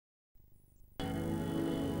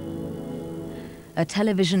A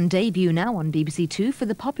television debut now on BBC Two for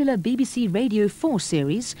the popular BBC Radio 4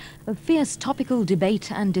 series of fierce topical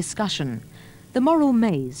debate and discussion. The Moral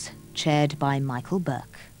Maze, chaired by Michael Buerk.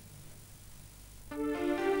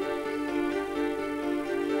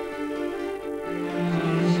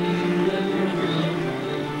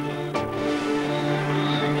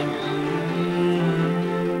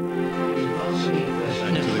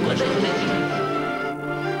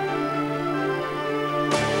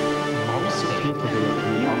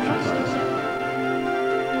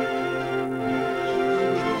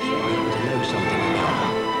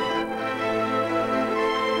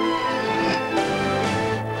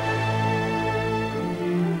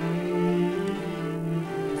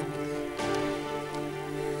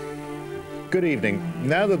 Good evening.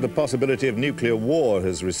 Now that the possibility of nuclear war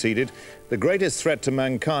has receded, the greatest threat to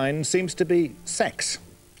mankind seems to be sex.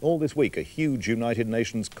 All this week, a huge United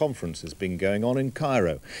Nations conference has been going on in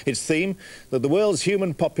Cairo. Its theme, that the world's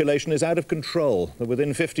human population is out of control, that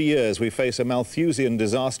within 50 years we face a Malthusian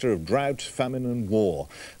disaster of drought, famine and war,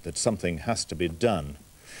 that something has to be done.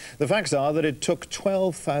 The facts are that it took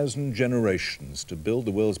 12,000 generations to build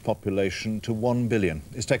the world's population to 1 billion.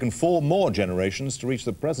 It's taken 4 more generations to reach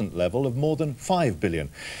the present level of more than 5 billion.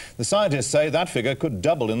 The scientists say that figure could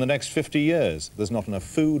double in the next 50 years. There's not enough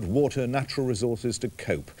food, water, natural resources to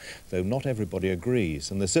cope, though not everybody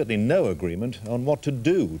agrees. And there's certainly no agreement on what to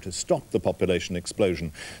do to stop the population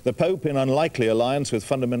explosion. The Pope, in unlikely alliance with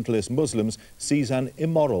fundamentalist Muslims, sees an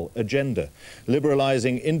immoral agenda,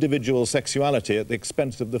 liberalising individual sexuality at the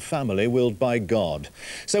expense of the family willed by God.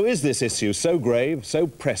 So is this issue so grave, so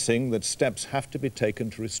pressing, that steps have to be taken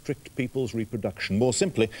to restrict people's reproduction? More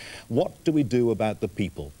simply, what do we do about the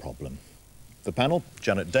people problem? The panel,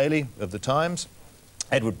 Janet Daley of The Times,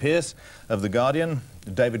 Edward Pearce of The Guardian,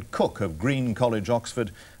 David Cook of Green College,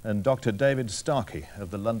 Oxford, and Dr. David Starkey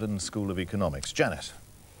of the London School of Economics. Janet.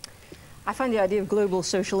 I find the idea of global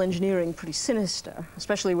social engineering pretty sinister,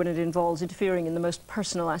 especially when it involves interfering in the most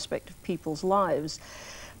personal aspect of people's lives.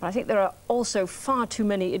 But I think there are also far too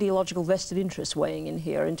many ideological vested interests weighing in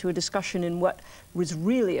here into a discussion in what was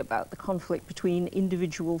really about the conflict between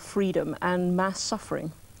individual freedom and mass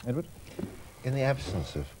suffering. Edward? In the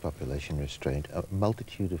absence of population restraint, a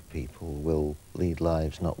multitude of people will lead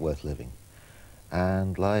lives not worth living.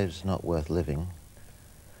 And lives not worth living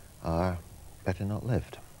are better not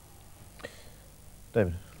lived.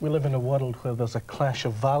 David? We live in a world where there's a clash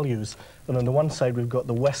of values, and on the one side we've got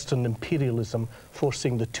the Western imperialism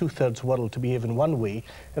forcing the two-thirds world to behave in one way,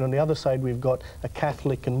 and on the other side we've got a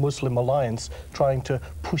Catholic and Muslim alliance trying to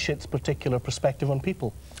push its particular perspective on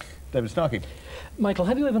people. David Starkey. Michael,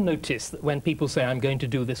 have you ever noticed that when people say, I'm going to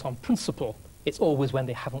do this on principle, it's always when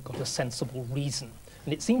they haven't got a sensible reason?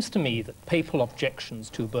 And it seems to me that papal objections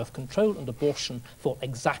to birth control and abortion fall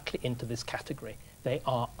exactly into this category. They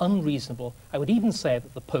are unreasonable. I would even say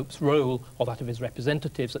that the Pope's role, or that of his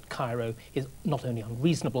representatives at Cairo, is not only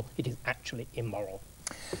unreasonable, it is actually immoral.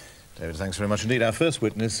 David, thanks very much indeed. Our first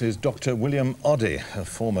witness is Dr. William Oddie, a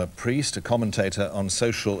former priest, a commentator on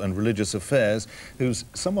social and religious affairs, who's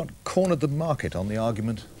somewhat cornered the market on the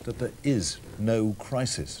argument that there is no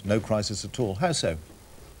crisis at all. How so?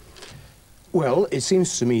 Well, it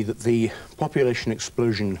seems to me that the population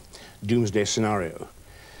explosion doomsday scenario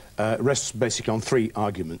rests basically on 3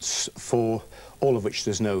 arguments, for all of which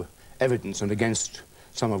there's no evidence and against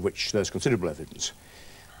some of which there's considerable evidence.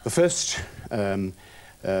 The first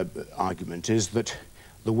argument is that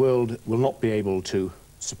the world will not be able to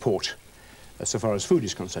support, so far as food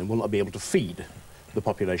is concerned, will not be able to feed the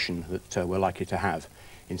population that we're likely to have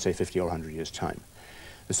in, say, 50 or 100 years' time.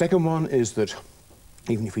 The second one is that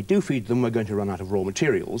even if we do feed them, we're going to run out of raw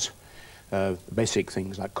materials, basic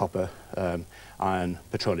things like copper, iron,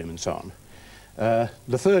 petroleum and so on.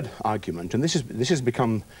 The third argument, and this has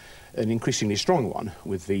become an increasingly strong one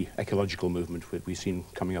with the ecological movement we've seen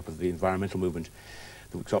coming up with the environmental movement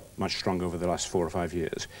that got much stronger over the last 4 or 5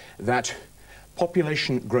 years, that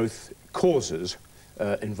population growth causes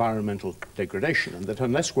environmental degradation, and that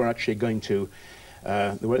unless we're actually going to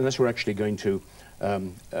if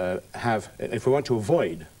we want to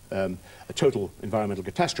avoid a total environmental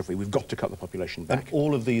catastrophe, we've got to cut the population back. And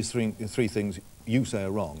all of these three things you say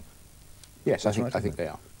are wrong? Yes, I think they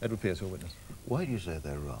are. Edward Pearce, your witness. Why do you say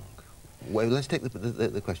they're wrong? Well, let's take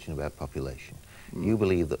the question about population. You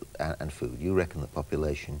believe that, and food, you reckon that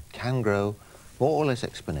population can grow more or less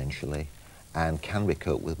exponentially and can be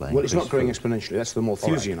coped with by increased Well, it's not growing food. exponentially. That's the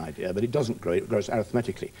Malthusian idea, but it doesn't grow. It grows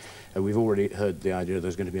arithmetically. We've already heard the idea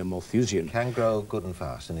there's going to be a Malthusian. Can grow good and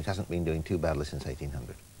fast, and it hasn't been doing too badly since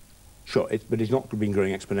 1800. Sure, but it's not been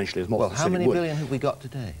growing exponentially as Malthus Well, how said many it would. billion have we got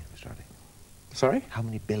today, Mr. Oddie? Sorry? How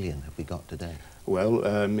many billion have we got today? Well,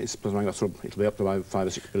 it'll be up to about 5 or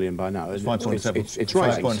 6 billion by now. It's 5.7. It's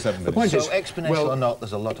rising. 5.7 billion. The point so is, exponential or not,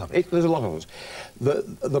 there's a lot of it. There's a lot of it.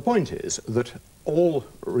 The point is that all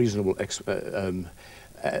reasonable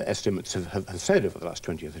estimates have said over the last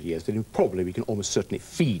 20 or 30 years that probably we can almost certainly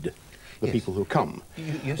feed the people who come.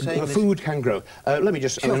 You're saying the food can grow. Let me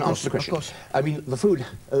just answer the question. Of course. I mean, the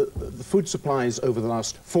food supplies over the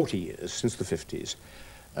last 40 years, since the 50s,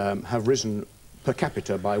 have risen per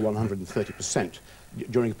capita by 130%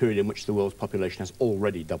 during a period in which the world's population has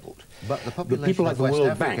already doubled. But the population people like of the West World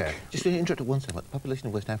Africa, Bank... Just to interrupt one second, the population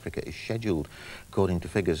of West Africa is scheduled, according to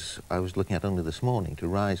figures I was looking at only this morning, to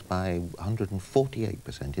rise by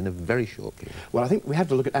 148% in a very short period. Well, I think we have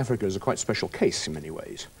to look at Africa as a quite special case in many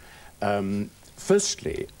ways.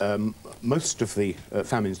 Firstly, most of the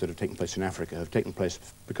famines that have taken place in Africa have taken place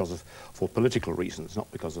for political reasons,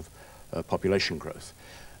 not because of population growth.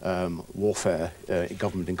 Warfare,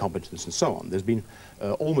 government incompetence and so on. There's been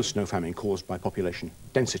almost no famine caused by population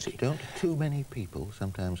density. Don't too many people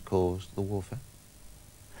sometimes cause the warfare?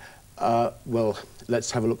 Well, let's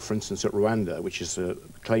have a look, for instance, at Rwanda, which is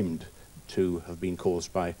claimed to have been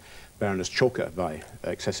caused by Baroness Choka, by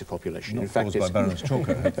excessive population. Not in fact, caused by Baroness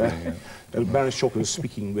Choka. Baroness Choka was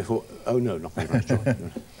speaking before... Oh, no, not by Baroness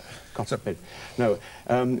Choka. No,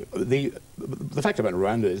 the fact about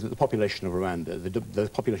Rwanda is that the population of Rwanda, the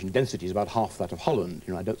population density is about half that of Holland.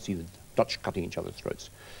 You know, I don't see the Dutch cutting each other's throats.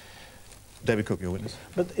 David Cook, your witness.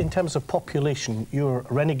 But in terms of population, you're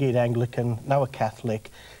a renegade Anglican, now a Catholic.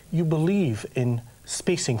 You believe in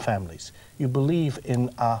spacing families. You believe in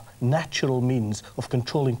a natural means of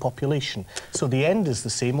controlling population. So the end is the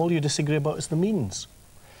same. All you disagree about is the means.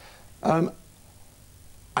 I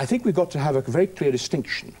think we've got to have a very clear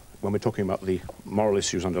distinction when we're talking about the moral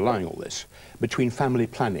issues underlying all this, between family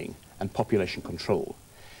planning and population control.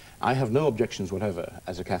 I have no objections whatever,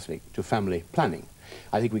 as a Catholic, to family planning.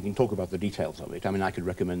 I think we can talk about the details of it. I mean, I could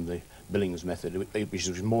recommend the Billings method, which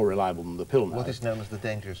is more reliable than the pill now. What is known as the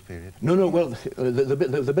dangerous period? No, well,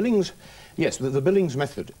 the Billings, yes, the Billings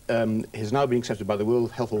method is now being accepted by the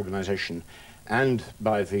World Health Organization and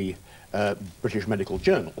by the British Medical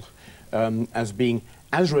Journal as being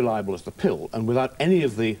as reliable as the pill and without any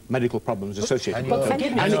of the medical problems associated with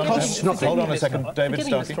it. And it costs nothing. Hold on a second, David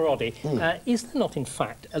Starkey. Mr. Roddy, is there not, in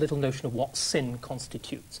fact, a little notion of what sin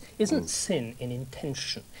constitutes? Isn't sin in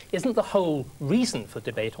intention? Isn't the whole reason for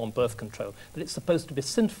debate on birth control that it's supposed to be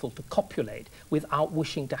sinful to copulate without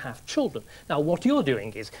wishing to have children? Now, what you're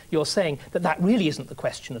doing is you're saying that that really isn't the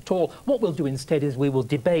question at all. What we'll do instead is we will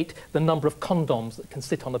debate the number of condoms that can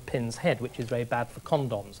sit on a pin's head, which is very bad for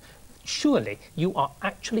condoms. Surely you are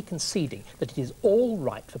actually conceding that it is all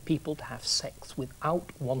right for people to have sex without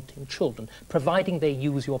wanting children, providing they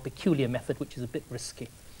use your peculiar method, which is a bit risky.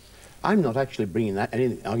 I'm not actually bringing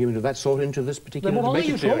any argument of that sort into this particular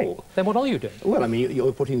debate at all. Then what are you doing? Well, I mean,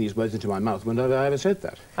 you're putting these words into my mouth when have I ever said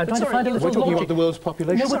that? I'm trying to find a little We're talking logic. about the world's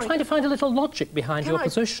population. No, we're trying to find a little logic behind your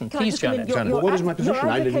position. Please, Janet. Well, what is my position?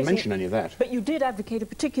 I didn't mention any of that. But you did advocate a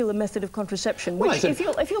particular method of contraception, Well, which, if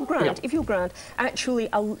you'll grant, actually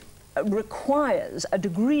requires a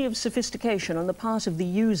degree of sophistication on the part of the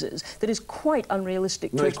users that is quite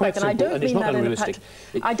unrealistic to expect. And I don't mean that wait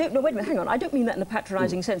a minute, hang on. I don't mean that in a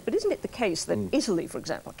patronising sense, but isn't it the case that Italy, for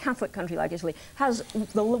example, a Catholic country like Italy, has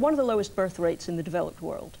one of the lowest birth rates in the developed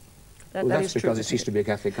world? Well, that's because it ceased to be a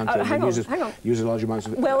Catholic country and uses large amounts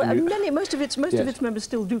of... Well, most of its members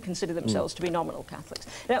still do consider themselves to be nominal Catholics.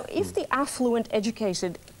 Now, if the affluent,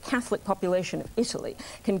 educated Catholic population of Italy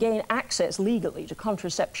can gain access legally to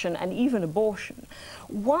contraception and even abortion,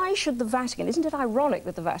 why should the Vatican, isn't it ironic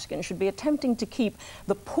that the Vatican should be attempting to keep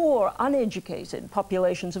the poor, uneducated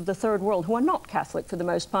populations of the Third World, who are not Catholic for the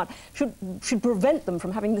most part, should prevent them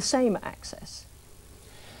from having the same access?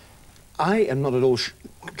 I am not at all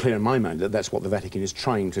clear in my mind that that's what the Vatican is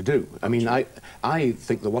trying to do. I mean, I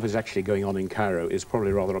think that what is actually going on in Cairo is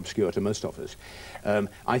probably rather obscure to most of us.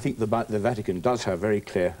 I think the Vatican does have very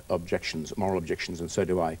clear objections, moral objections, and so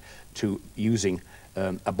do I, to using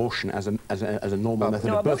abortion as a normal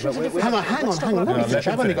method of birth control. Hang on. Let me finish.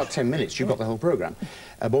 I've only got 10 minutes. You've got the whole programme.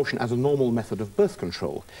 Abortion as a normal method of birth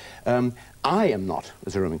control. I am not,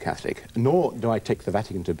 as a Roman Catholic, nor do I take the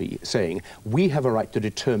Vatican to be saying we have a right to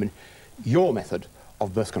determine your method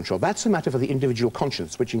of birth control. That's a matter for the individual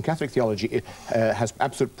conscience, which in Catholic theology has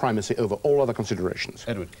absolute primacy over all other considerations.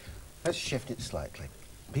 Edward. Let's shift it slightly.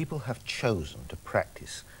 People have chosen to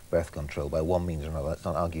practice birth control by one means or another. Let's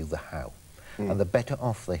not argue the how. And the better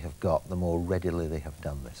off they have got, the more readily they have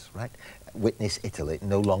done this, right? Witness Italy,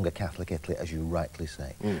 no longer Catholic Italy, as you rightly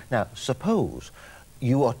say. Now, suppose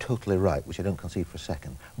you are totally right, which I don't concede for a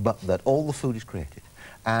second, but that all the food is created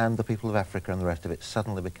and the people of Africa and the rest of it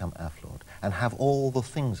suddenly become affluent and have all the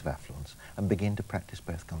things of affluence and begin to practice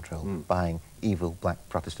birth control, buying evil black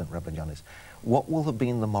Protestant rubber johnnies. What will have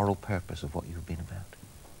been the moral purpose of what you've been about?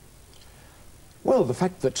 Well, the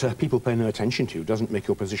fact that people pay no attention to you doesn't make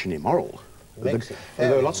your position immoral. There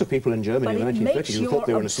are lots of people in Germany in the 1930s who thought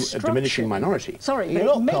they were in a diminishing minority. Sorry, you're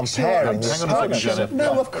not comparing.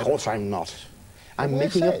 No, of course I'm not. I'm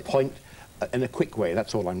making a point in a quick way,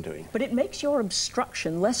 that's all I'm doing. But it makes your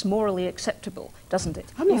obstruction less morally acceptable, doesn't it?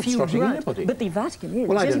 I'm not obstructing anybody. But the Vatican is,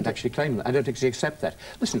 well, I don't actually claim that. I don't actually accept that.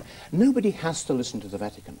 Listen, nobody has to listen to the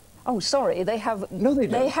Vatican. Oh, sorry, they have... No, they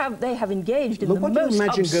don't. They have engaged in the most what do you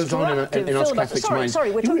imagine goes on in us Catholics' minds?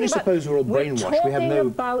 Sorry, we're you really suppose we're all brainwashed? We have no...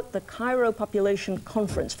 about the Cairo Population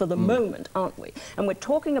Conference for the moment, aren't we? And we're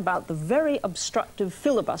talking about the very obstructive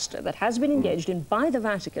filibuster that has been engaged in by the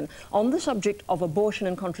Vatican on the subject of abortion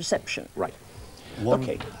and contraception. Right.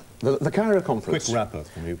 Okay. The Cairo conference... Quick wrap-up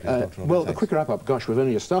from you, please, Dr. Well, the quick wrap-up, gosh, we've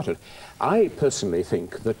only just started. I personally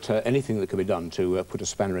think that anything that can be done to put a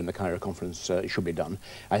spanner in the Cairo conference should be done.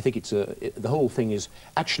 I think it's the whole thing is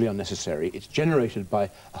actually unnecessary. It's generated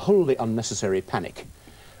by a wholly unnecessary panic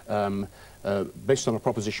based on a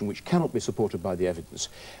proposition which cannot be supported by the evidence.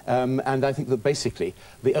 And I think that basically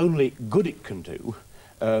the only good it can do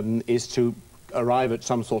is to arrive at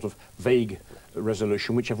some sort of vague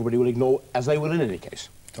resolution which everybody will ignore, as they will in any case.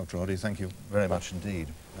 Dr. Oddie, thank you very much indeed.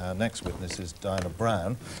 Our next witness is Diana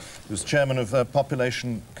Brown, who's chairman of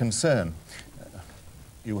Population Concern.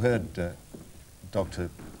 You heard Dr.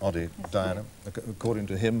 Oddie, Diana. According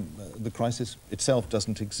to him, the crisis itself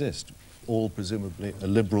doesn't exist. All presumably a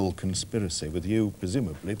liberal conspiracy, with you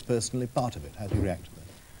presumably personally part of it. How do you react to that?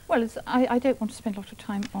 Well, I don't want to spend a lot of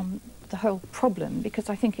time on the whole problem, because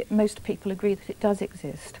I think most people agree that it does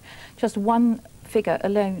exist. Just one figure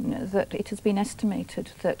alone, that it has been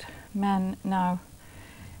estimated that man now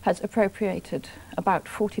has appropriated about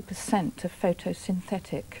 40% of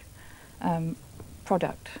photosynthetic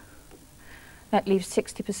product. That leaves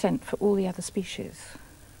 60% for all the other species.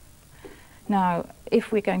 Now,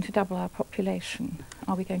 if we're going to double our population,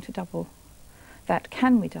 are we going to double that?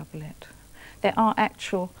 Can we double it? There are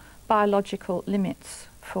actual biological limits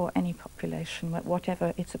for any population,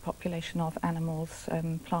 whatever it's a population of animals,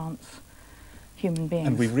 plants, human beings.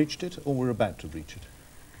 And we've reached it, or we're about to reach it?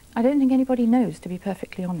 I don't think anybody knows, to be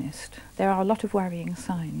perfectly honest. There are a lot of worrying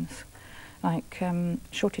signs, like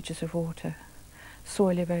shortages of water,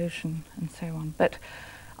 soil erosion, and so on. But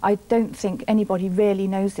I don't think anybody really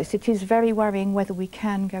knows this. It is very worrying whether we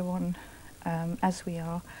can go on as we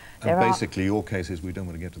are. And basically your case is we don't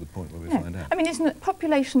want to get to the point where we find out. I mean,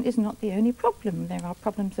 population is not the only problem. There are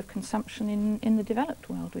problems of consumption in the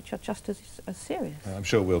developed world, which are just as serious. I'm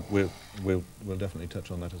sure we'll definitely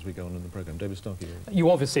touch on that as we go on in the programme. David Starkey.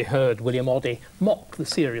 You obviously heard William Oddie mock the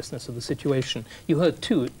seriousness of the situation. You heard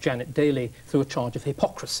too Janet Daley threw a charge of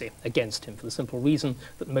hypocrisy against him for the simple reason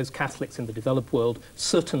that most Catholics in the developed world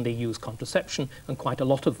certainly use contraception, and quite a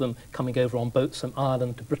lot of them coming over on boats from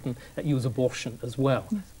Ireland to Britain use abortion as well.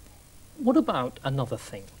 Yes. What about another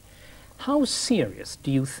thing? How serious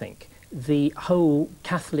do you think the whole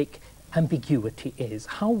Catholic ambiguity is?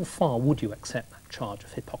 How far would you accept that charge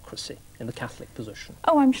of hypocrisy in the Catholic position?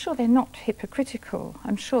 Oh, I'm sure they're not hypocritical.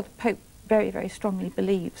 I'm sure the Pope very, very strongly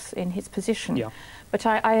believes in his position. Yeah. But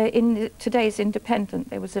in today's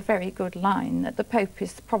Independent, there was a very good line that the Pope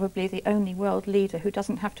is probably the only world leader who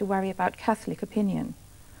doesn't have to worry about Catholic opinion,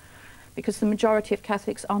 because the majority of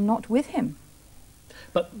Catholics are not with him.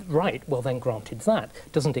 But, right, well then granted that,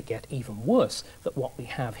 doesn't it get even worse that what we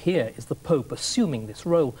have here is the Pope assuming this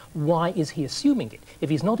role? Why is he assuming it? If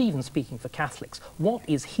he's not even speaking for Catholics, what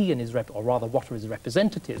is he and his, or rather what are his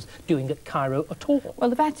representatives doing at Cairo at all? Well,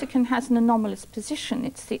 the Vatican has an anomalous position.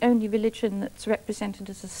 It's the only religion that's represented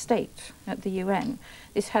as a state at the UN.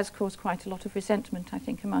 This has caused quite a lot of resentment, I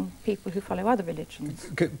think, among people who follow other religions.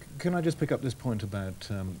 Can I just pick up this point about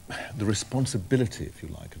the responsibility, if you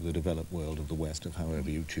like, of the developed world, of the West, of however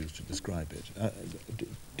you choose to describe it?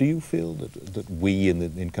 Do you feel that we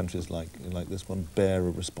in countries like this one bear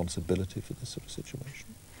a responsibility for this sort of situation?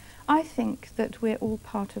 I think that we're all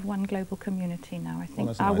part of one global community now. I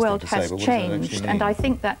think our world has changed, and I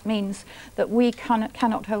think that means that we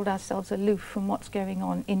cannot hold ourselves aloof from what's going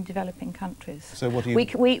on in developing countries. So what do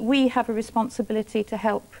you... We have a responsibility to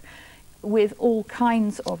help with all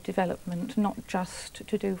kinds of development, not just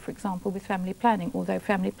to do, for example, with family planning, although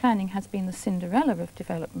family planning has been the Cinderella of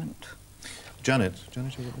development. Janet,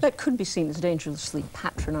 that could be seen as a dangerously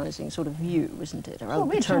patronising sort of view, isn't it? Or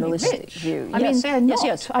we're paternalistic rich. view. I mean, they're not.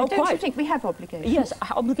 Yes. Don't you think we have obligations? Yes,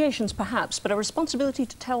 obligations perhaps, but a responsibility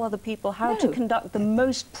to tell other people how to conduct the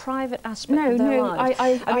most private aspect of their lives.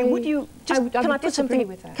 I mean, would you just, can I put something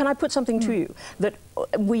with that. Can I put something to you that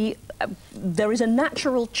there is a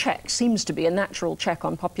natural check, seems to be a natural check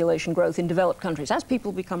on population growth in developed countries. As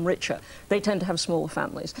people become richer, they tend to have smaller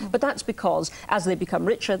families. But that's because as they become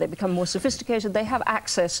richer, they become more sophisticated, they have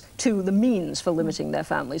access to the means for limiting their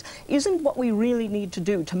families. Isn't what we really need to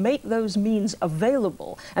do to make those means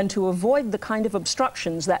available and to avoid the kind of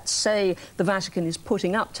obstructions that, say, the Vatican is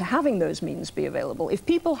putting up to having those means be available? If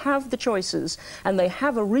people have the choices and they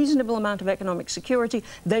have a reasonable amount of economic security,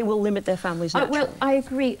 they will limit their families naturally. Well, I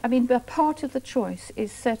agree. I mean, part of the choice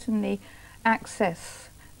is certainly access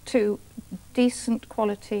to decent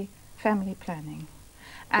quality family planning.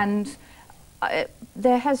 And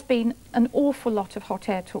there has been an awful lot of hot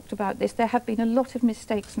air talked about this. There have been a lot of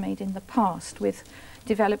mistakes made in the past with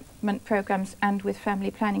development programmes and with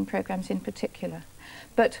family planning programmes in particular.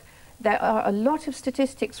 But there are a lot of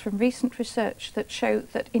statistics from recent research that show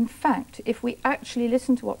that, in fact, if we actually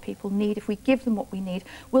listen to what people need, if we give them what we need,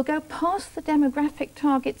 we'll go past the demographic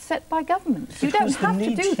targets set by governments. You don't have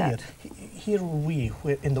to do that. Here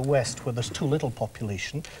we're in the West, where there's too little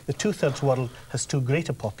population. The two-thirds world has too great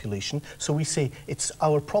a population. So we say it's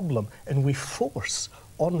our problem, and we force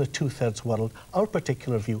on the two-thirds world our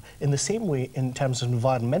particular view. In the same way, in terms of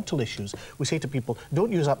environmental issues, we say to people,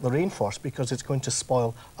 don't use up the rainforest because it's going to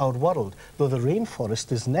spoil our world, though the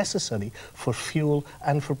rainforest is necessary for fuel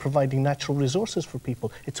and for providing natural resources for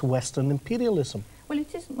people. It's Western imperialism. Well,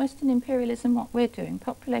 it isn't Western imperialism what we're doing.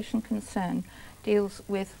 Population concern deals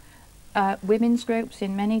with women's groups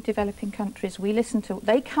in many developing countries. We listen to,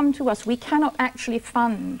 they come to us. We cannot actually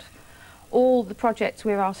fund all the projects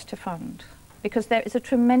we're asked to fund, because there is a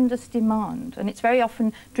tremendous demand, and it's very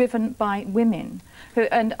often driven by women.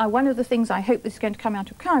 And one of the things I hope is going to come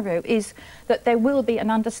out of Cairo is that there will be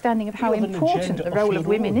an understanding of how important the role of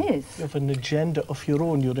women is. You have an agenda of your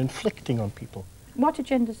own you're inflicting on people. What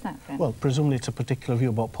agenda is that, then? Well, presumably it's a particular view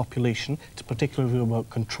about population, it's a particular view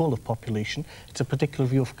about control of population, it's a particular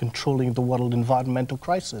view of controlling the world environmental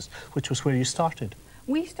crisis, which was where you started.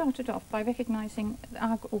 We started off by recognising,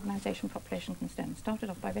 our organisation Population Concern started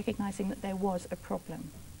off by recognising that there was a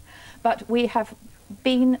problem. But we have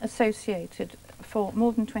been associated for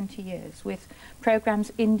more than 20 years with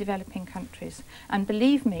programmes in developing countries. And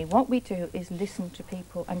believe me, what we do is listen to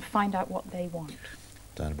people and find out what they want.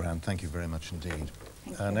 Diana Brown, thank you very much indeed.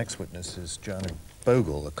 Our next witness is Joanna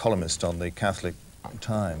Bogle, a columnist on the Catholic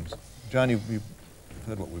Times. Joanna, you've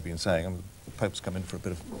heard what we've been saying. The Pope's come in for a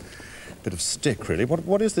bit of stick, really.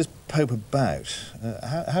 What is this Pope about?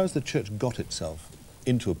 How has the Church got itself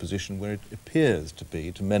into a position where it appears to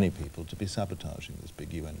be, to many people, to be sabotaging this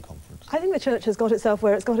big UN conference? I think the Church has got itself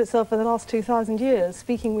where it's got itself for the last 2,000 years,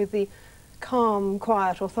 speaking with the calm,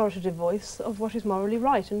 quiet, authoritative voice of what is morally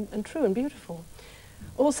right and true and beautiful.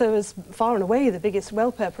 Also, as far and away the biggest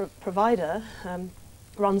welfare provider,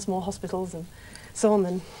 runs more hospitals and so on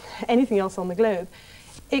than anything else on the globe,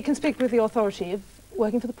 it can speak with the authority of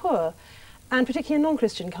working for the poor, and particularly in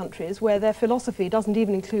non-Christian countries where their philosophy doesn't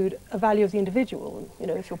even include a value of the individual. You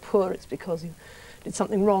know, if you're poor, it's because you did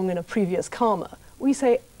something wrong in a previous karma. We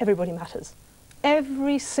say everybody matters.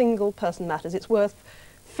 Every single person matters. It's worth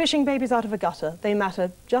fishing babies out of a gutter. They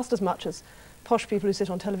matter just as much as posh people who sit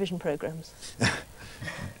on television programmes.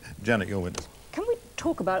 Janet, your witness. Can we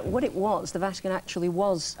talk about what it was the Vatican actually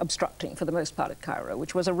was obstructing for the most part at Cairo,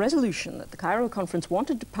 which was a resolution that the Cairo conference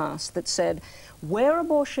wanted to pass that said, where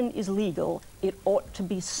abortion is legal, it ought to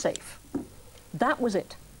be safe. That was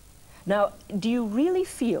it. Now, do you really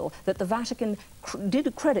feel that the Vatican did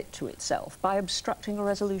a credit to itself by obstructing a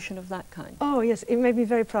resolution of that kind? Oh, yes, it made me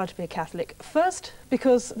very proud to be a Catholic. First,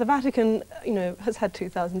 because the Vatican, you know, has had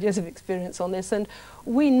 2,000 years of experience on this, and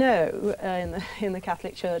we know in the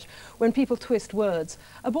Catholic Church, when people twist words,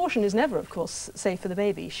 abortion is never, of course, safe for the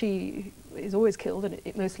baby. She is always killed, and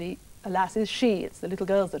it mostly, alas, is she. It's the little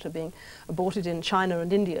girls that are being aborted in China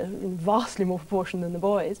and India in vastly more proportion than the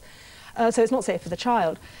boys. So it's not safe for the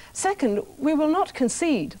child. Second, we will not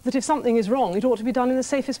concede that if something is wrong, it ought to be done in the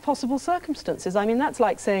safest possible circumstances. I mean, that's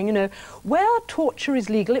like saying, you know, where torture is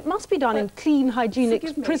legal, it must be done in clean,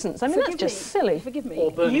 hygienic prisons. I mean, that's just silly. Forgive me.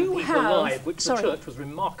 Or burning people alive, which the Church was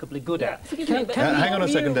remarkably good at. Forgive me, but hang on a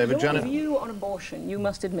second, David. Your view on abortion, you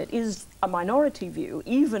must admit, is a minority view,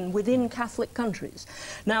 even within Catholic countries.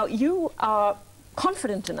 Now, you are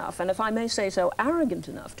confident enough, and if I may say so, arrogant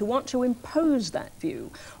enough, to want to impose that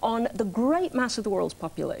view on the great mass of the world's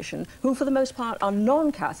population, who for the most part are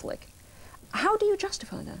non-Catholic. How do you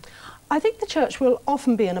justify that? I think the church will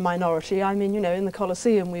often be in a minority. I mean, you know, in the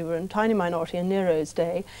Colosseum we were in a tiny minority in Nero's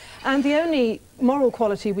day, and the only moral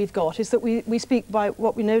quality we've got is that we speak by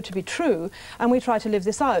what we know to be true, and we try to live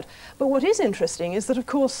this out. But what is interesting is that, of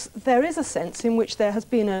course, there is a sense in which there has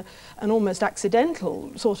been an almost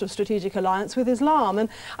accidental sort of strategic alliance with Islam. And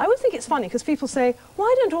I always think it's funny because people say,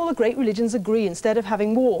 why don't all the great religions agree instead of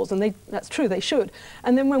having wars? And that's true, they should.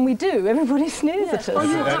 And then when we do, everybody sneers at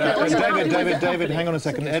us. David, hang on a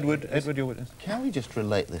second. Edward, your witness. Can we just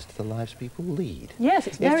relate this to the lives people lead? Yes,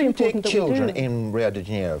 it's very important that we do. If you take children in Rio de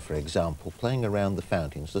Janeiro, for example, playing around the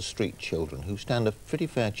fountains, the street children, who stand a pretty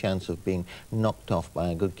fair chance of being knocked off by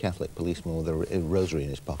a good Catholic policeman with a rosary in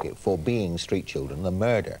his pocket for being street children, the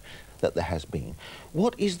murder that there has been.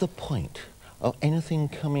 What is the point of anything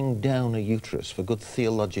coming down a uterus for good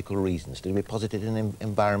theological reasons to be posited in an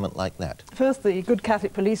environment like that? First, the good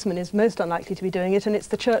Catholic policeman is most unlikely to be doing it, and it's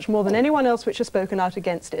the church more than anyone else which has spoken out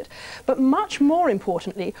against it. But much more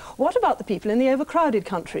importantly, what about the people in the overcrowded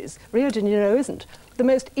countries? Rio de Janeiro isn't.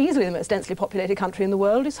 Easily the most densely populated country in the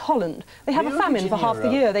world is Holland. They have a famine for half the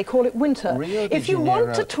year. They call it winter. If you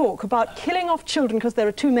want to talk about killing off children because there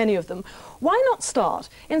are too many of them, why not start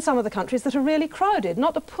in some of the countries that are really crowded,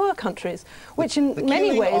 not the poor countries, which in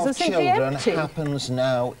many ways are simply empty? The killing of children happens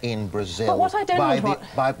now in Brazil but what I don't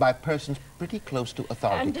by persons pretty close to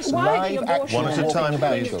authority. And describing abortion as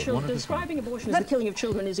the killing of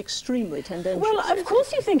children is extremely tendentious. Well, of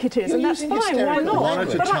course you think it is, and that's fine, why not?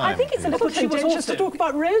 But I think it's a little tendentious to talk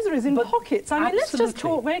about rosaries in pockets. I mean, let's just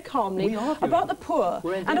talk very calmly about the poor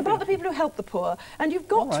and about the people who help the poor. And you've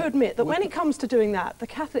got to admit that when it comes to doing that, the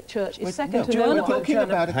Catholic Church is second to no one. We're talking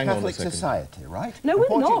about a Catholic society, right? No,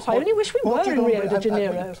 we're not. I only wish we were in Rio de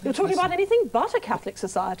Janeiro. You're talking about anything but a Catholic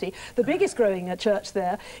society. The biggest growing church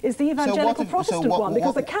there is the evangelical Protestant one,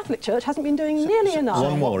 because the Catholic Church hasn't been doing nearly enough.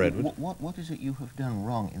 One more, Edward. What is it you have done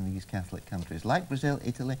wrong in these Catholic countries, like Brazil,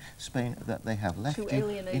 Italy, Spain, that they have left you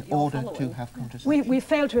in order to have contraception? We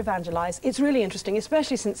failed to evangelise. It's really interesting,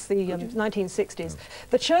 especially since the 1960s.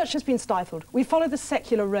 The Church has been stifled. We follow the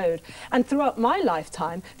secular road. And throughout my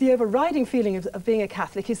lifetime, the overriding feeling of being a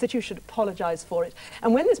Catholic is that you should apologise for it.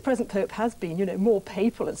 And when this present Pope has been, you know, more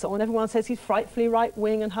papal and so on, everyone says he's frightfully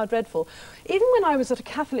right-wing and how dreadful. Even when I was at a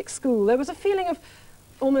Catholic school, there was a feeling of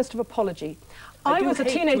almost of apology. I was a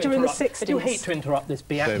teenager in the 60s. I do hate to interrupt this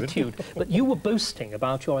beatitude, but you were boasting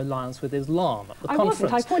about your alliance with Islam at the conference. I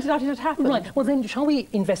wasn't. I pointed out it had happened. Right. Well, then, shall we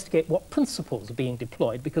investigate what principles are being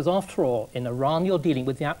deployed? Because, after all, in Iran, you're dealing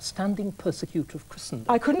with the outstanding persecutor of Christendom.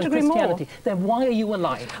 I couldn't agree more. Then why are you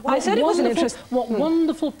aligned? I said it was an interest. What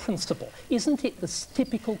wonderful principle. Isn't it the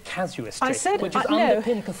typical casuistry, which has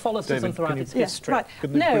underpinned Catholicism throughout its history? Right.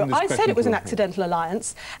 No, I said it was an accidental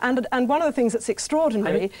alliance, and one of the things that's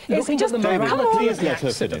extraordinary is just... Please let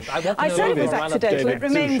her finish. I said it was accidental, it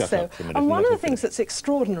remains so. And one of the things that's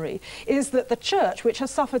extraordinary is that the Church, which has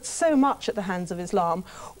suffered so much at the hands of Islam,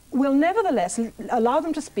 will nevertheless allow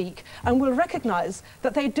them to speak and will recognise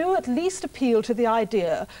that they do at least appeal to the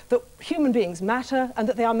idea that human beings matter and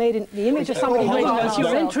that they are made in the image of somebody greater than ourselves.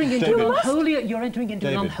 You're entering into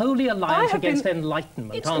an unholy alliance against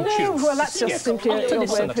enlightenment, aren't you? No, well, that's just simply a way of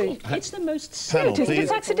putting it. It's the most serious.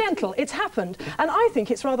 It's accidental. It's happened. And I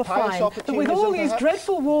think it's rather fine that with all these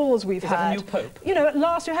dreadful wars we've had, a new pope? You know, at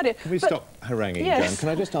last we had it. Can we stop haranguing, Jan? Can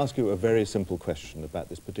I just ask you a very simple question about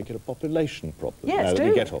this particular population problem? Yes, now that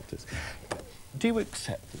we get off this. Do you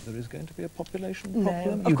accept that there is going to be a population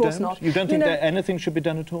problem? No, of course not. You don't think that anything should be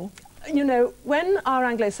done at all? You know, when our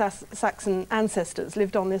Anglo-Saxon ancestors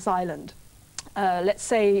lived on this island, let's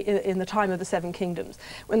say in the time of the Seven Kingdoms,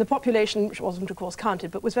 when the population, which wasn't of course counted,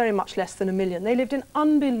 but was very much less than 1 million, they lived in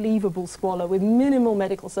unbelievable squalor with minimal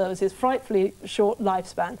medical services, frightfully short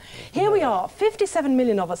lifespan. Here we are, 57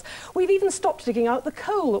 million of us. We've even stopped digging out the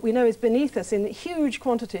coal that we know is beneath us in huge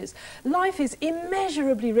quantities. Life is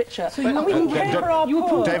immeasurably richer, and we can care for our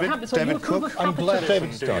poor. David Cook, I'm glad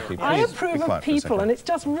David Starkey. I approve of people, and it's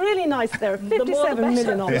just really nice there are 57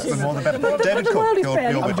 million of us. Yes, the more the better. But David the world Cook, is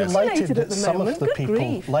fairly I'm delighted that some of the Good people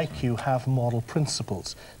grief. like you have moral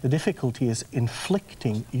principles. The difficulty is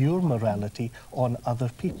inflicting your morality on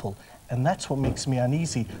other people. And that's what makes me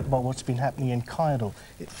uneasy about what's been happening in Cairo.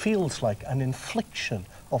 It feels like an infliction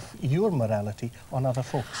of your morality on other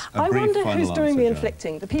folks. I wonder who's doing the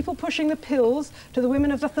inflicting. The people pushing the pills to the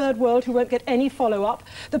women of the third world who won't get any follow-up.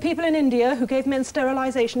 The people in India who gave men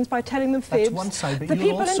sterilizations by telling them fibs. That's one side, but the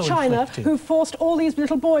people in China who forced all these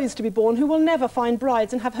little boys to be born who will never find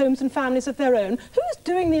brides and have homes and families of their own. Who's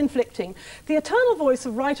doing the inflicting? The eternal voice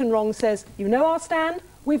of right and wrong says, you know our stand?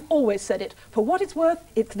 We've always said it. For what it's worth,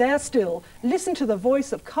 it's there still. Listen to the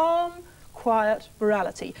voice of calm, quiet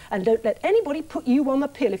morality. And don't let anybody put you on the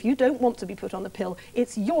pill if you don't want to be put on the pill.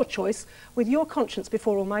 It's your choice with your conscience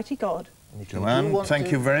before Almighty God. Joanne,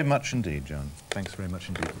 thank you very much indeed, Joan. Thanks very much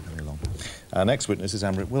indeed for coming along. Our next witness is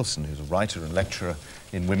Amrit Wilson, who's a writer and lecturer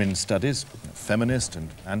in women's studies, feminist and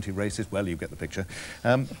anti-racist. Well, you get the picture.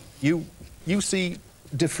 You see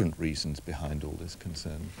different reasons behind all this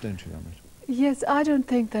concern, don't you, Amrit? Yes, I don't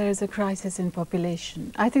think there is a crisis in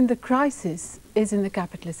population. I think the crisis is in the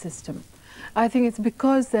capitalist system. I think it's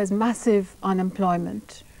because there's massive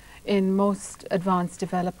unemployment in most advanced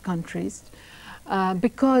developed countries,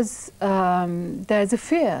 because there's a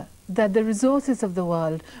fear that the resources of the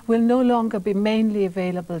world will no longer be mainly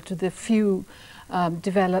available to the few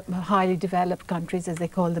highly developed countries, as they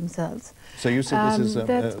call themselves. So you say this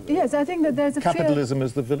is... yes, I think that there's a capitalism fear.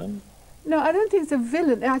 as the villain? No, I don't think it's a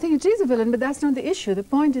villain. I think it is a villain, but that's not the issue. The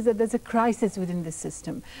point is that there's a crisis within the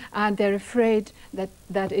system, and they're afraid that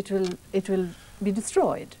it will be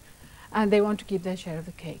destroyed, and they want to keep their share of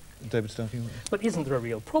the cake. David Starkey? But isn't there a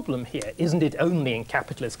real problem here? Isn't it only in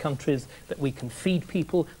capitalist countries that we can feed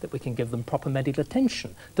people, that we can give them proper medical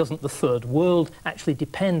attention? Doesn't the third world actually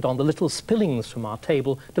depend on the little spillings from our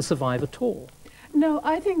table to survive at all? No,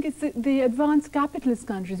 I think it's the advanced capitalist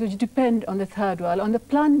countries which depend on the third world, on the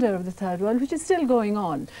plunder of the third world, which is still going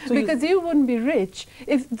on. So because you wouldn't be rich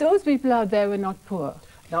if those people out there were not poor.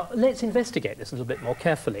 Now, let's investigate this a little bit more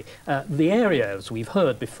carefully. The area, as we've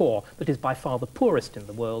heard before, that is by far the poorest in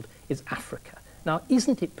the world is Africa. Now,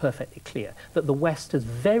 isn't it perfectly clear that the West has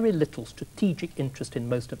very little strategic interest in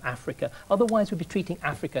most of Africa? Otherwise, we'd be treating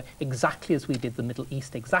Africa exactly as we did the Middle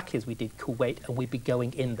East, exactly as we did Kuwait, and we'd be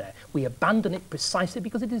going in there. We abandon it precisely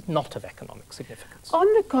because it is not of economic significance. On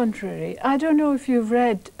the contrary, I don't know if you've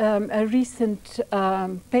read a recent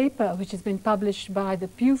paper which has been published by the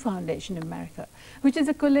Pew Foundation in America, which is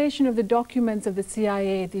a collation of the documents of the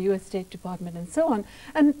CIA, the US State Department, and so on.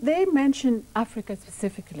 And they mention Africa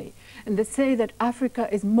specifically. And they say that Africa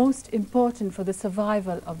is most important for the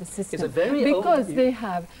survival of the system. It's a very because old... they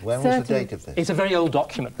have When was the date of this? It's a very old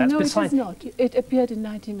document. That's no, it is beside... not. It appeared in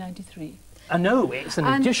 1993. No, it's an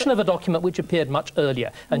edition of a document which appeared much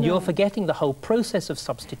earlier, and you're forgetting the whole process of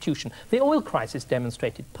substitution. The oil crisis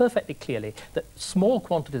demonstrated perfectly clearly that small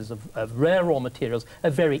quantities of rare raw materials are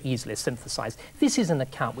very easily synthesized. This is an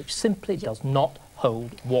account which simply does not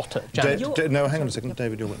hold water. No, hang on a second,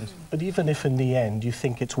 David, your witness. But even if in the end you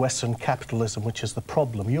think it's Western capitalism which is the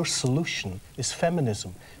problem, your solution is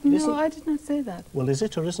feminism. No, I did not say that. Well, is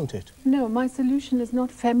it or isn't it? No, my solution is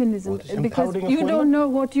not feminism, because empowering of you women? don't know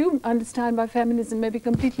what you understand by feminism may be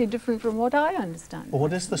completely different from what I understand. Well,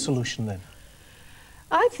 what is the solution then?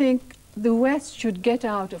 I think the West should get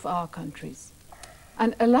out of our countries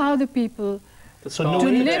and allow the people So to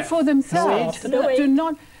live for themselves. To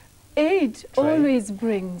not aid always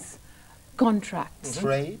brings contracts.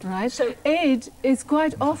 Trade? Right? So aid is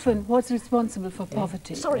quite often what's responsible for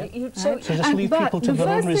poverty. Sorry, right? So just leave people to their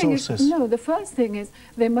own resources. No, the first thing is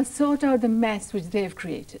they must sort out the mess which they've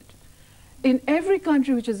created. In every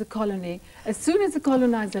country which is a colony, as soon as the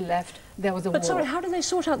colonizer left, there was a war. But sorry, how do they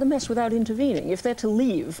sort out the mess without intervening? If they're to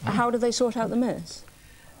leave, how do they sort out the mess?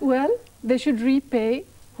 Well, they should repay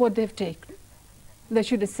what they've taken. They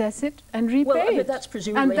should assess it and repay well, it. But that's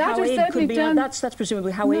presumably that how aid could be. That's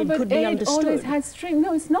presumably how aid could be understood. Aid always has strings.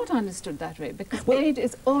 No, it's not understood that way, because aid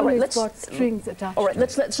is always got strings attached. All right,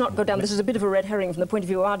 let's not go down. This is a bit of a red herring from the point of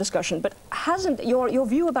view of our discussion. But hasn't your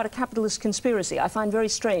view about a capitalist conspiracy, I find very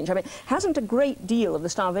strange. I mean, hasn't a great deal of the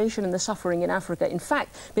starvation and the suffering in Africa, in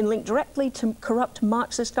fact, been linked directly to corrupt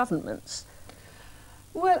Marxist governments?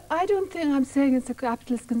 Well, I don't think I'm saying it's a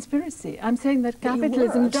capitalist conspiracy. I'm saying that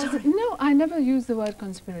capitalism doesn't... No, I never use the word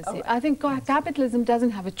conspiracy. Oh. I think capitalism doesn't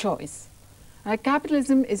have a choice.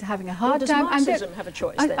 Capitalism is having a hard time... Does Marxism have a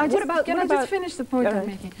choice then? Can I just finish the point I'm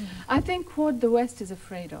making? I think what the West is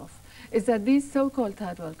afraid of is that these so-called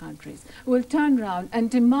third world countries will turn around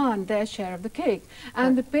and demand their share of the cake.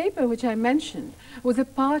 And the paper which I mentioned was a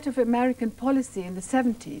part of American policy in the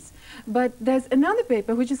 70s. But there's another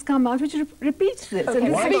paper which has come out which repeats this.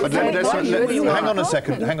 Okay. Hang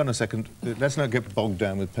on a second. Let's not get bogged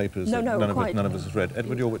down with papers that none of us has read.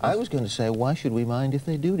 Edward, your witness. I was going to say, why should we mind if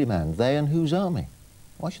they do demand? They and whose army?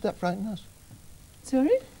 Why should that frighten us?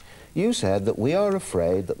 Sorry? You said that we are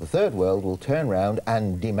afraid that the third world will turn round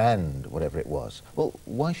and demand whatever it was. Well,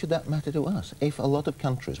 why should that matter to us? If a lot of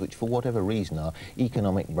countries, which for whatever reason are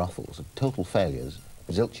economic brothels, total failures,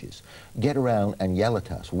 zilches, get around and yell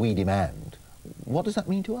at us, we demand, what does that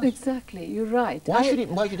mean to us? Exactly, you're right. Why should it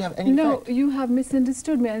have any effect? No, you have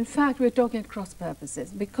misunderstood me. In fact, we're talking at cross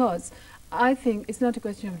purposes, because I think it's not a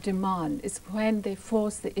question of demand, it's when they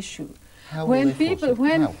force the issue. How will they force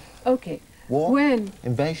it? Okay. War? When,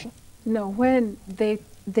 Invasion? no, when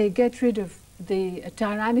they get rid of the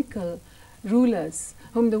tyrannical rulers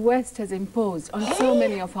whom the West has imposed on so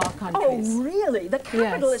many of our countries. Oh, really? The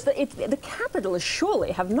capitalists, Yes. the capitalists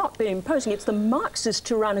surely have not been imposing. It's the Marxist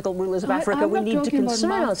tyrannical rulers of Africa we need to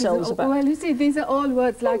concern ourselves about. Well, you see, these are all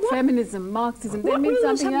words like feminism, Marxism. They What mean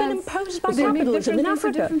rulers something have been else. imposed by They mean capitalism in different things to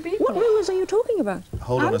Africa? different people. What rulers are you talking about?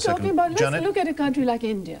 Hold on I'm a second. talking about, let's Janet? look at a country like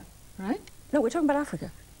India, right? No, we're talking about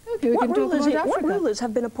Africa. Okay, we can talk about What Africa. rulers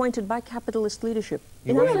have been appointed by capitalist leadership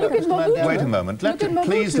in Well, Africa? look at Mobutu. Wait a moment. Look at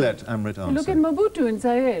Please Mobutu. let Amrit answer. Look at Mobutu in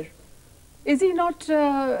Zaire. Is he not,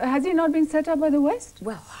 has he not been set up by the West?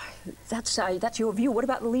 Well, that's your view. What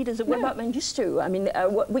about the leaders? What Yeah. about Mengistu? I mean,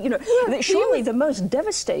 surely the most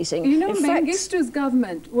devastating. You know, effects. Mengistu's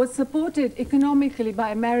government was supported economically by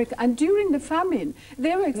America, and during the famine,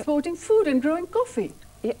 they were exporting food and growing coffee.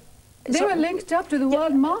 Yeah. They So- were linked up to the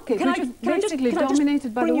world market, which was basically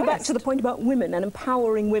dominated by the bring you West. back to the point about women and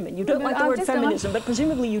empowering women. You don't but like the I'll word just feminism, but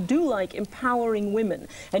presumably you do like empowering women,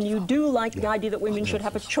 and you do like the idea that women should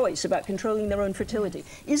have a choice about controlling their own fertility.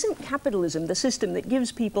 Isn't capitalism the system that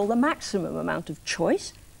gives people the maximum amount of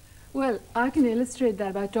choice? Well, I can illustrate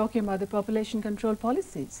that by talking about the population control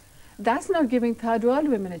policies. That's not giving third world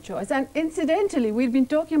women a choice. And incidentally, we've been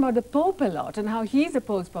talking about the Pope a lot and how he's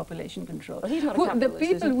opposed population control. Well, he's not a The capitalist, is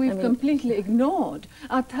people he? we've I mean- completely ignored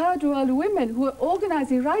are third world women who are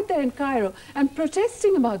organizing right there in Cairo and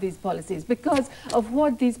protesting about these policies because of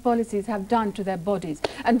what these policies have done to their bodies.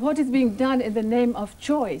 And what is being done in the name of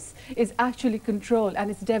choice is actually control, and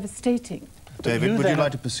it's devastating. David, would you then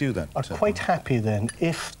like to pursue that? Are quite happy then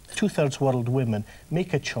if two-thirds world women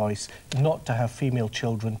make a choice not to have female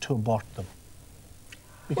children, to abort them?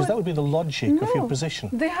 Because that would be the logic of your position.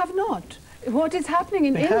 They have not. What is happening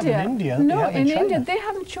in They India? have in India, they No, have in in India China. they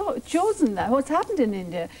haven't chosen that. What's happened in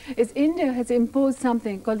India is India has imposed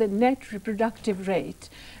something called the net reproductive rate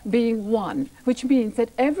being 1, which means that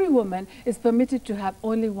every woman is permitted to have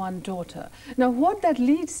only one daughter. Now, what that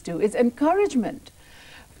leads to is encouragement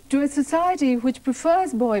to a society which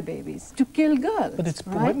prefers boy babies to kill girls. But it's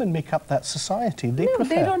right? women make up that society. They No,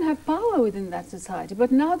 prefer. they don't have power within that society,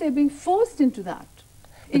 but now they're being forced into that.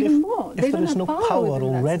 But Even more. if They there don't is have no power power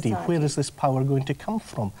within that already, society. where is this power going to come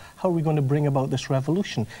from? How are we going to bring about this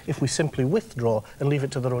revolution if we simply withdraw and leave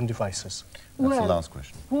it to their own devices? That's the last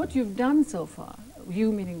question. What you've done so far,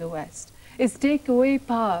 you meaning the West, is take away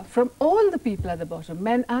power from all the people at the bottom,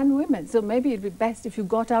 men and women. So maybe it'd be best if you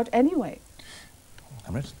got out anyway.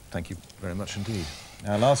 Amrit, thank you very much indeed.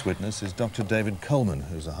 Our last witness is Dr. David Coleman,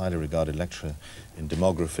 who's a highly regarded lecturer in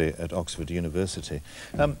demography at Oxford University.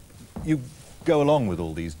 You go along with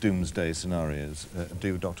all these doomsday scenarios, do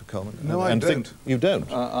you, Dr. Coleman? No, I don't. You don't?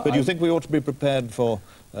 But you think we ought to be prepared for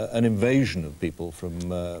an invasion of people from,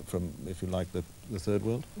 if you like, the third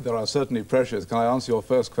world? There are certainly pressures. Can I answer your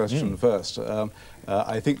first question first?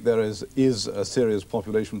 I think there is a serious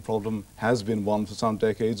population problem, has been one for some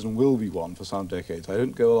decades and will be one for some decades. I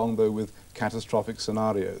don't go along, though, with catastrophic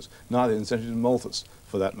scenarios, neither in Central Malthus,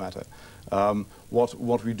 for that matter.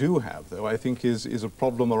 What we do have, though, I think is a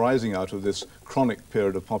problem arising out of this chronic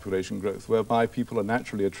period of population growth, whereby people are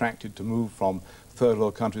naturally attracted to move from third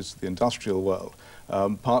world countries to the industrial world,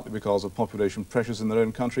 partly because of population pressures in their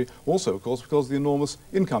own country, also, of course, because of the enormous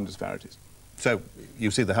income disparities. So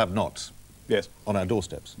you see the have-nots Yes. on our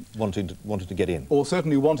doorsteps, wanting to get in. Or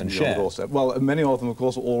certainly wanting And to be on the share. doorstep. Well, many of them, of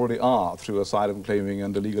course, already are, through asylum claiming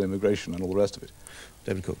and illegal immigration and all the rest of it.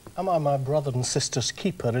 David Cook. Am I my brother and sister's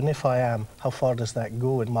keeper? And if I am, how far does that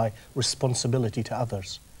go in my responsibility to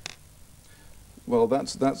others? Well,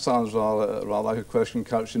 that sounds rather like a question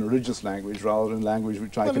couched in religious language rather than language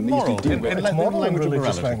which I can moral, easily deal with. It's moral and language of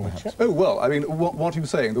religious morality, language. perhaps. Yeah. Oh, well, I mean, what are you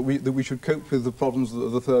saying? That we should cope with the problems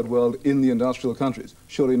of the third world in the industrial countries?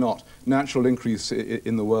 Surely not. Natural increase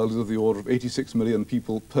in the world is of the order of 86 million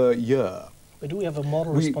people per year. But do we have a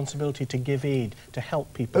moral responsibility to give aid, to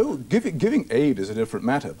help people? Oh, giving aid is a different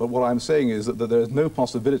matter, but what I'm saying is that there is no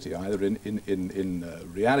possibility, either in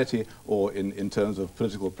reality or in terms of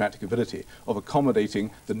political practicability, of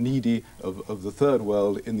accommodating the needy of the third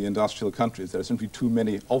world in the industrial countries. There are simply too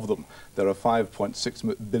many of them. There are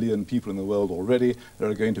 5.6 billion people in the world already. There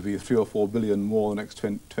are going to be 3 or 4 billion more in the next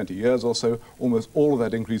 20 years or so. Almost all of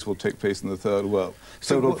that increase will take place in the third world.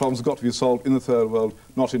 Third world problems have got to be solved in the third world,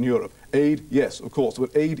 not in Europe. Aid, yes, of course, but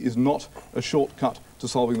aid is not a shortcut to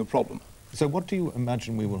solving the problem. So what do you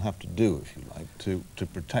imagine we will have to do, if you like, to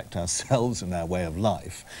protect ourselves and our way of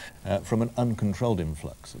life from an uncontrolled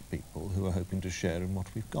influx of people who are hoping to share in what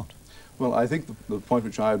we've got? Well, I think the point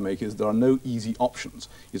which I would make is there are no easy options.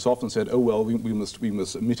 It's often said, oh, well, we must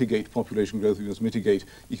mitigate population growth, we must mitigate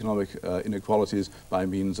economic inequalities by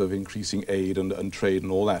means of increasing aid and trade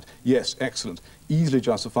and all that. Yes, excellent, easily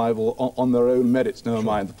justifiable on their own merits, never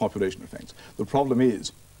mind the population effects. The problem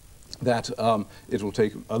is that it will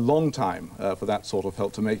take a long time for that sort of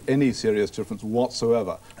help to make any serious difference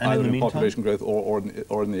whatsoever, either in population growth or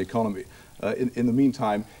in the economy. In the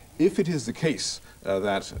meantime, if it is the case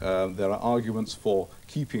that there are arguments for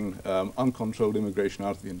keeping uncontrolled immigration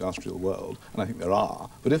out of the industrial world, and I think there are,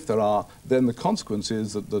 but if there are, then the consequence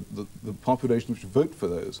is that the populations which vote for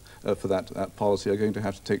those, for that policy, are going to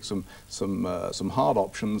have to take some hard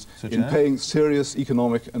options in paying serious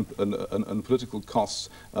economic and political costs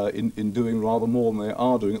in doing rather more than they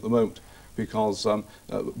are doing at the moment. Because,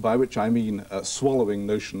 by which I mean swallowing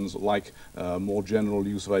notions like more general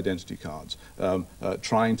use of identity cards,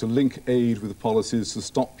 trying to link aid with policies to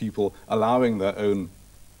stop people allowing their own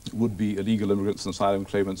would-be illegal immigrants and asylum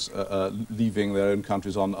claimants leaving their own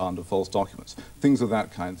countries under false documents. Things of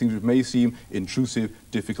that kind, things which may seem intrusive,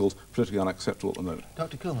 difficult, politically unacceptable at the moment.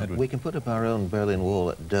 Dr. Coomes, we can put up our own Berlin Wall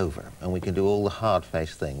at Dover, and we can do all the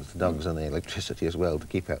hard-faced things, the dogs and the electricity as well, to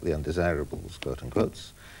keep out the undesirables, quote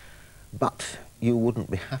unquote. But you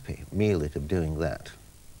wouldn't be happy merely to doing that.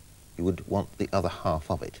 You would want the other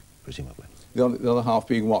half of it, presumably. The other half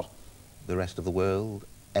being what? The rest of the world,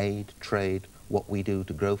 aid, trade, what we do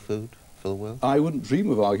to grow food for the world? I wouldn't dream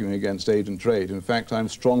of arguing against aid and trade. In fact, I'm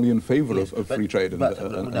strongly in favour of free trade and aid.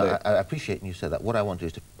 I appreciate you said that. What I want to do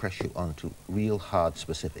is to press you on to real hard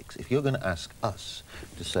specifics. If you're going to ask us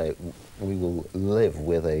to say we will live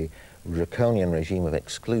with a draconian regime of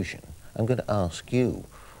exclusion, I'm going to ask you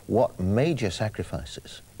what major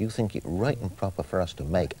sacrifices you think it right and proper for us to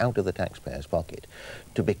make out of the taxpayer's pocket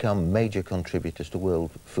to become major contributors to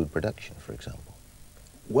world food production, for example?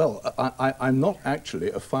 Well, I'm not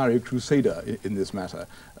actually a fiery crusader in this matter.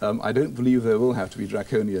 I don't believe there will have to be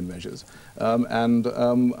draconian measures. And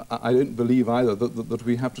I don't believe either that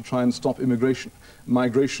we have to try and stop immigration.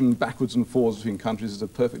 Migration backwards and forwards between countries is a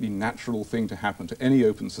perfectly natural thing to happen to any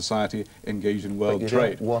open society engaged in world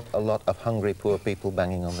trade. Don't want a lot of hungry, poor people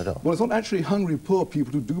banging on the door. Well, it's not actually hungry, poor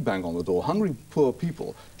people who do bang on the door. Hungry, poor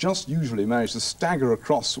people just usually manage to stagger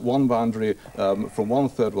across one boundary from one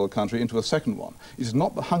third world country into a second one. It is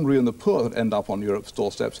not the hungry and the poor that end up on Europe's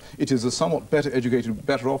doorsteps. It is the somewhat better educated,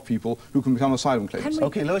 better off people who can become asylum claimants.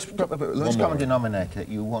 Okay, lowest common denominator,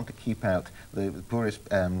 you want to keep out the poorest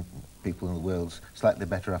people in the world's slightly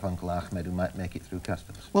better off Uncle Ahmed who might make it through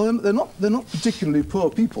customs. Well, they're not particularly poor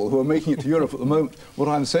people who are making it to Europe at the moment. What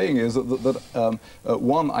I'm saying is that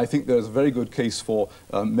one, I think there's a very good case for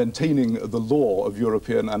maintaining the law of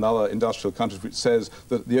European and other industrial countries, which says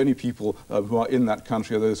that the only people who are in that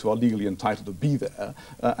country are those who are legally entitled to be there.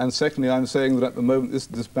 And secondly, I'm saying that at the moment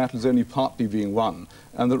this battle is only partly being won,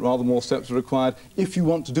 and that rather more steps are required if you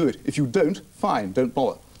want to do it. If you don't, fine, don't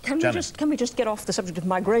bother. Can we just get off the subject of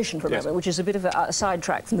migration for a moment, which is a bit of a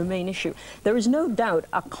sidetrack from the main issue? There is no doubt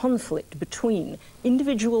a conflict between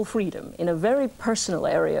individual freedom in a very personal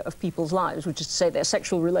area of people's lives, which is to say their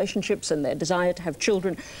sexual relationships and their desire to have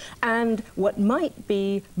children, and what might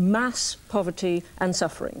be mass poverty and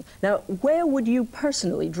suffering. Now, where would you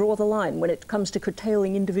personally draw the line when it comes to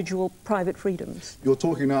curtailing individual private freedoms? You're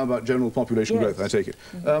talking now about general population growth, I take it.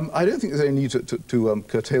 I don't think there's any need to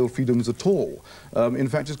curtail freedoms at all. In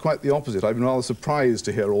fact, it's quite the opposite. I've been rather surprised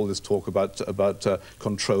to hear all this talk about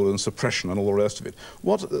control and suppression and all the rest of it.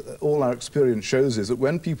 What all our experience shows is that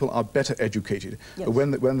when people are better educated,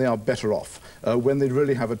 when they are better off, when they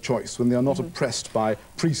really have a choice, when they are not oppressed by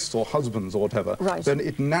priests or husbands or whatever, then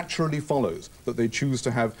it naturally follows that they choose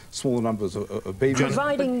to have smaller numbers of babies.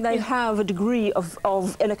 Providing they have a degree of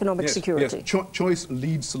an economic security. Yes, choice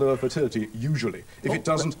leads to lower fertility, usually. If it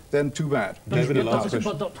doesn't, then too bad. But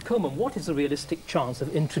Dr. Coomes, what is the realistic chance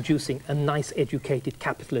of introducing a nice educated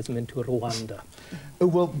capitalism into Rwanda? Oh,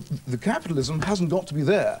 well, the capitalism hasn't got to be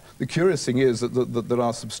there. The curious thing is that there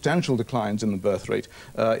are substantial declines in the birth rate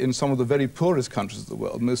in some of the very poorest countries of the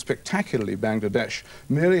world, most spectacularly Bangladesh,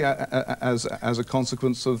 merely as a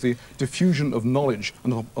consequence of the diffusion of knowledge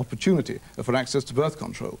and opportunity for access to birth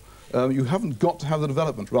control. You haven't got to have the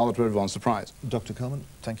development, rather to everyone's surprise. Dr. Coleman,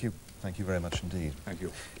 thank you. Thank you very much indeed. Thank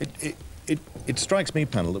you. It strikes me,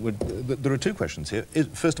 panel, that there are two questions here.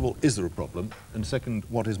 First of all, is there a problem? And second,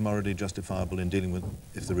 what is morally justifiable in dealing with,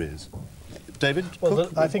 if there is? David,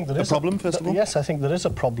 I think there is a problem, first of all? Yes, I think there is a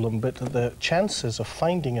problem, but the chances of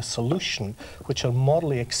finding a solution which are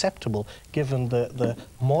morally acceptable, given the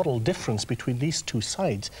moral difference between these two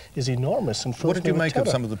sides, is enormous. And what did you make of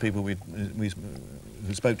some of the people who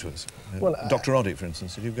who spoke to us. Well, Dr. Oddy, for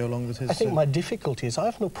instance, did you go along with his... I think my difficulty is I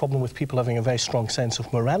have no problem with people having a very strong sense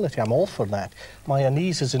of morality. I'm all for that. My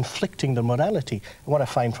unease is inflicting the morality. And what I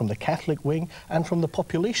find from the Catholic wing and from the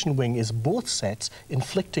population wing is both sets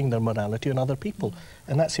inflicting their morality on other people.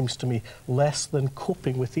 And that seems to me less than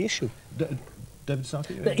coping with the issue. David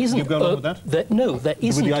Starkey, you go along with that? No, there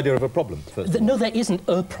isn't. With the idea of a problem, first No, there isn't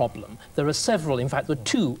a problem. There are several. In fact, there are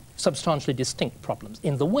two substantially distinct problems.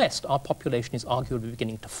 In the West, our population is arguably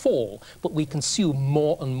beginning to fall, but we consume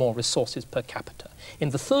more and more resources per capita. In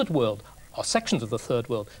the Third World, or sections of the Third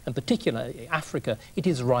World, and particularly Africa, it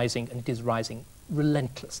is rising, and it is rising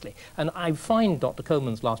relentlessly. And I find Dr.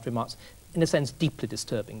 Coleman's last remarks in a sense, deeply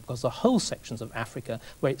disturbing, because the whole sections of Africa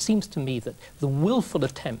where it seems to me that the willful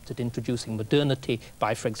attempt at introducing modernity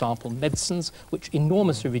by, for example, medicines, which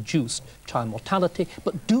enormously reduce child mortality,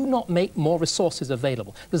 but do not make more resources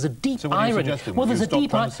available. There's a deep irony. Well, there's a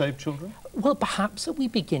deep irony. Save children? Well, perhaps that we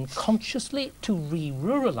begin consciously to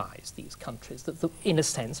re-ruralise these countries, that in a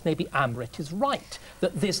sense, maybe Amrit is right,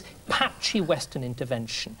 that this patchy Western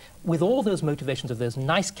intervention, with all those motivations of those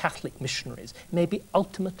nice Catholic missionaries, may be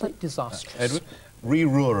ultimately disastrous. Edward?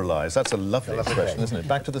 Re-ruralise, that's a lovely expression, isn't it?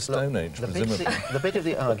 Back to the Stone Age, presumably. The bit of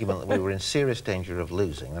the argument that we were in serious danger of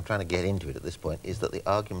losing, I'm trying to get into it at this point, is that the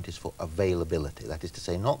argument is for availability. That is to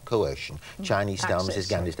say, not coercion, Chinese style, Mrs.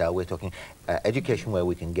 Gandhi style. We're talking education where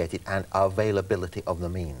we can get it and availability of the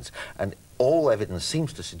means. And all evidence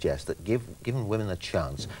seems to suggest that given women a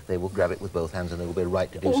chance, they will grab it with both hands and they will be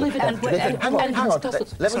right to do so. Hang on.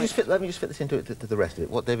 Let me just fit this into it, to the rest of it.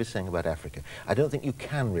 What David's saying about Africa, I don't think you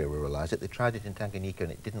can re-ruralise it. They tried it in Tanganyika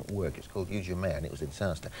and it didn't work. It's called Use Your Mayor and it was a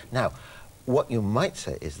disaster. Now, what you might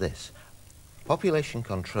say is this. Population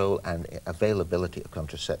control and availability of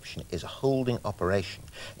contraception is a holding operation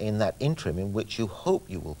in that interim in which you hope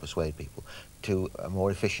you will persuade people to a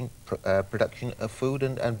more efficient production of food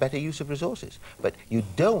and better use of resources. But you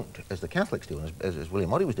don't, as the Catholics do, and as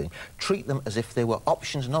William Oddy was doing, treat them as if they were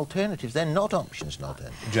options and alternatives. They're not options and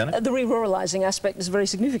alternatives. Janet? The re-ruralising aspect is very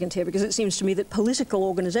significant here because it seems to me that political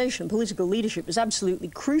organisation, political leadership is absolutely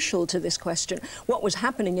crucial to this question. What was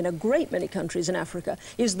happening in a great many countries in Africa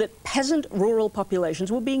is that peasant rural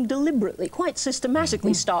populations were being deliberately, quite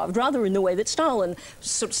systematically starved, rather in the way that Stalin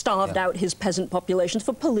sort of starved out his peasant populations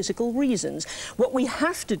for political reasons. What we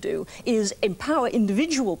have to do is empower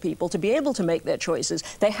individual people to be able to make their choices.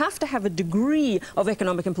 They have to have a degree of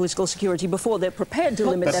economic and political security before they're prepared to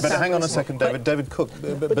limit their families. But hang on a second, David. David Cook,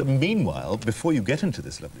 but meanwhile, before you get into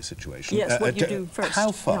this lovely situation... Yes, what you do first.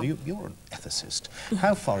 How far... Yeah. You're an ethicist.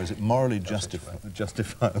 How far is it morally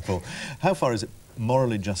justifiable? How far is it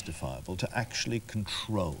morally justifiable to actually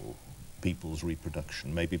control people's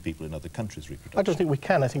reproduction, maybe people in other countries' reproduction? I don't think we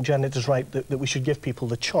can. I think Janet is right that we should give people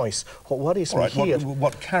the choice. What worries me here...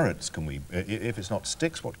 What carrots can we... If it's not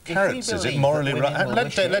sticks, what carrots is it morally right?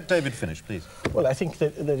 Let David finish, please. Well, I think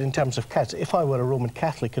that in terms of carrots, if I were a Roman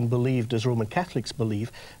Catholic and believed as Roman Catholics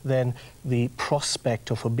believe, then the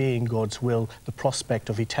prospect of obeying God's will, the prospect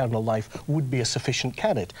of eternal life would be a sufficient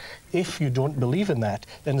carrot. If you don't believe in that,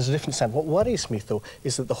 then there's a different sense. What worries me, though,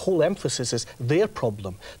 is that the whole emphasis is their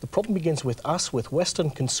problem. The problem begins with us, with Western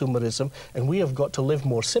consumerism, and we have got to live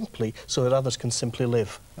more simply so that others can simply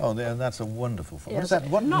live. Oh, that's a wonderful thought. Yes.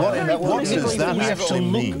 What does that actually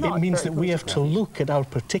mean? It means that we have to look at our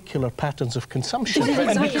particular patterns of consumption.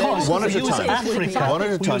 And because one at a time. We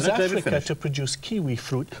use Africa to produce kiwi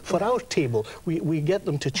fruit for our table. We get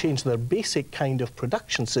them to change their basic kind of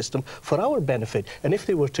production system for our benefit. And if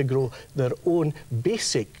they were to grow their own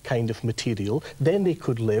basic kind of material, then they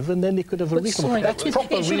could live and then they could have a reasonable... That's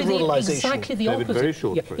proper re-ruralisation. Exactly the opposite. Very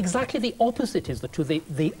short, exactly the opposite is the truth.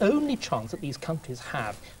 The only chance that these countries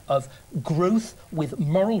have of growth with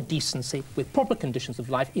moral decency, with proper conditions of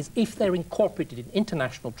life, is if they're incorporated in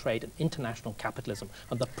international trade and international capitalism.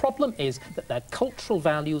 And the problem is that their cultural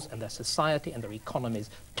values and their society and their economies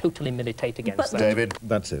totally militate against that. David,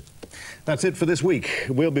 that's it. That's it for this week.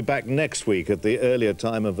 We'll be back next week at the earlier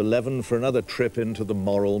time of 11 for another trip into the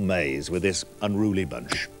moral maze with this unruly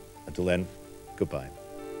bunch. Until then, goodbye.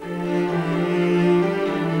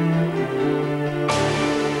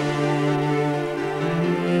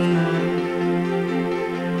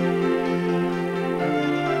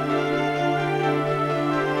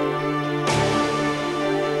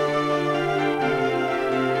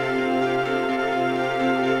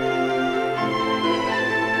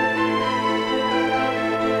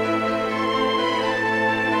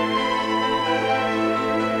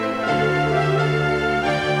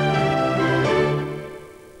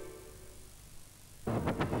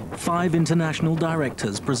 Five international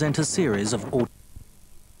directors present a series of